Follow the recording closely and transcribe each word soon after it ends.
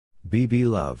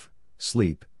Bbluv,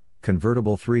 Sleep,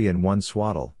 convertible 3-in-1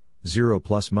 swaddle,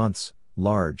 0+ months,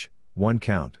 large, 1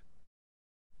 count.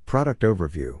 Product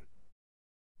overview.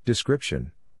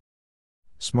 Description.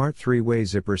 Smart 3-way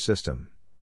zipper system.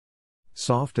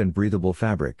 Soft and breathable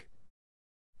fabric.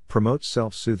 Promotes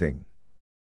self-soothing.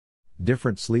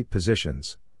 Different sleep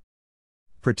positions.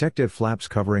 Protective flaps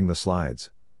covering the slides.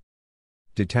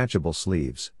 Detachable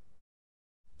sleeves.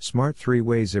 Smart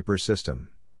 3-way zipper system.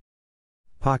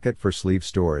 Pocket for sleeve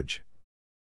storage.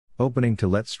 Opening to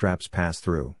let straps pass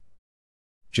through.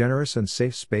 Generous and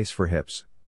safe space for hips.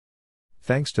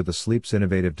 Thanks to the Sleep's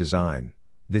innovative design,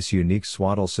 this unique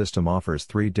swaddle system offers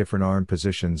 3 different arm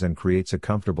positions and creates a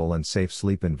comfortable and safe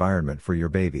sleep environment for your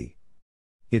baby.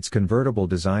 Its convertible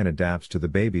design adapts to the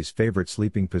baby's favorite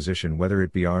sleeping position, whether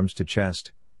it be arms to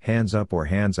chest, hands up or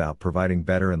hands out, providing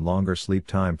better and longer sleep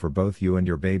time for both you and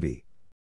your baby.